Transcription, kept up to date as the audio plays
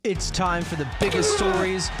It's time for the biggest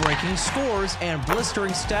stories, breaking scores, and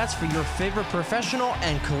blistering stats for your favorite professional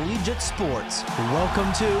and collegiate sports.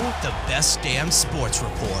 Welcome to the Best Damn Sports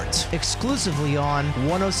Report, exclusively on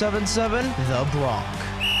 107.7 The Bronc.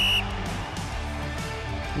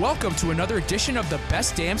 Welcome to another edition of the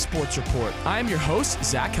Best Damn Sports Report. I am your host,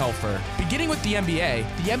 Zach Helfer. Beginning with the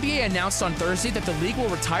NBA announced on Thursday that the league will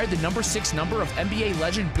retire the number 6 number of NBA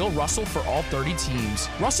legend Bill Russell for all 30 teams.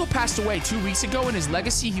 Russell passed away 2 weeks ago, and his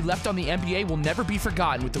legacy he left on the NBA will never be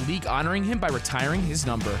forgotten, with the league honoring him by retiring his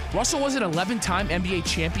number. Russell was an 11-time NBA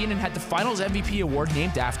champion and had the Finals MVP award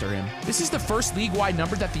named after him. This is the first league-wide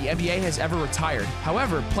number that the NBA has ever retired.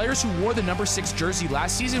 However, players who wore the number 6 jersey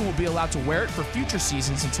last season will be allowed to wear it for future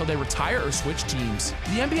seasons until they retire or switch teams.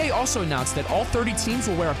 The NBA also announced that all 30 teams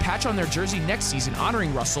will wear a patch on their jersey next season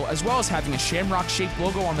honoring Russell, as well as having a shamrock-shaped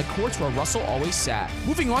logo on the courts where Russell always sat.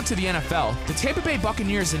 Moving on to the NFL, the Tampa Bay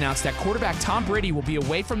Buccaneers announced that quarterback Tom Brady will be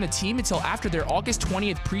away from the team until after their August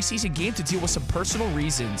 20th preseason game to deal with some personal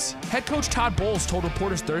reasons. Head coach Todd Bowles told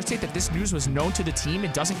reporters Thursday that this news was known to the team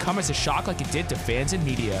and doesn't come as a shock like it did to fans and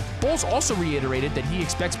media. Bowles also reiterated that he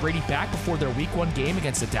expects Brady back before their Week 1 game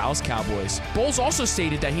against the Dallas Cowboys. Bowles also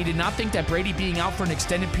stated that he did not think that Brady being out for an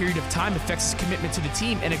extended period of time affects his commitment to the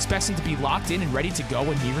team and expects him to be locked in and ready to go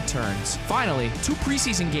when he returns. Finally, 2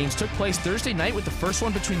 preseason games took place Thursday night, with the first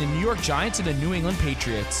one between the New York Giants and the New England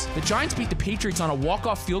Patriots. The Giants beat the Patriots on a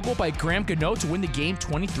walk-off field goal by Graham Gano to win the game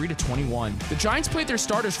 23-21. The Giants played their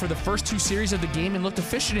starters for the first 2 series of the game and looked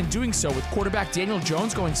efficient in doing so, with quarterback Daniel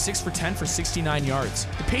Jones going 6 for 10 for 69 yards.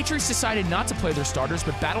 The Patriots decided not to play their starters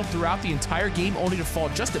but battled throughout the entire game, only to fall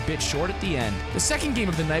just a bit short at the end. The second game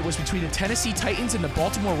of the night was between the Tennessee Titans and the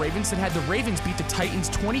Baltimore Ravens that had the Ravens beat the Titans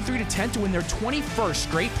 23-10 to win their 21st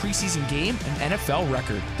straight preseason game, an NFL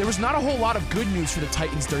record. There was not a whole lot of good news for the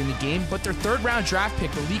Titans during the game, but their third-round draft pick,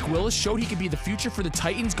 Malik Willis, showed he could be the future for the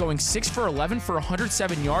Titans, going 6 for 11 for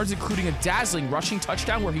 107 yards, including a dazzling rushing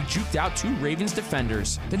touchdown where he juked out 2 Ravens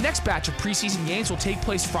defenders. The next batch of preseason games will take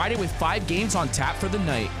place Friday, with 5 games on tap for the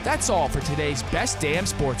night. That's all for today's Best Damn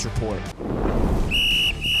Sports Report.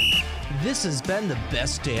 This has been the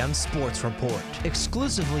Best Damn Sports Report,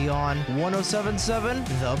 exclusively on 107.7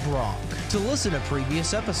 The Bronc. To listen to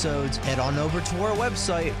previous episodes, head on over to our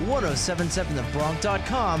website,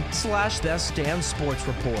 1077thebronc.com/Best Damn Sports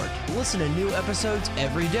Report. Listen to new episodes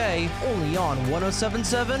every day, only on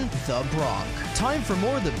 107.7 The Bronc. Time for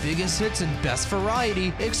more of the biggest hits and best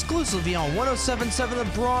variety, exclusively on 107.7 The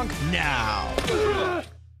Bronc now.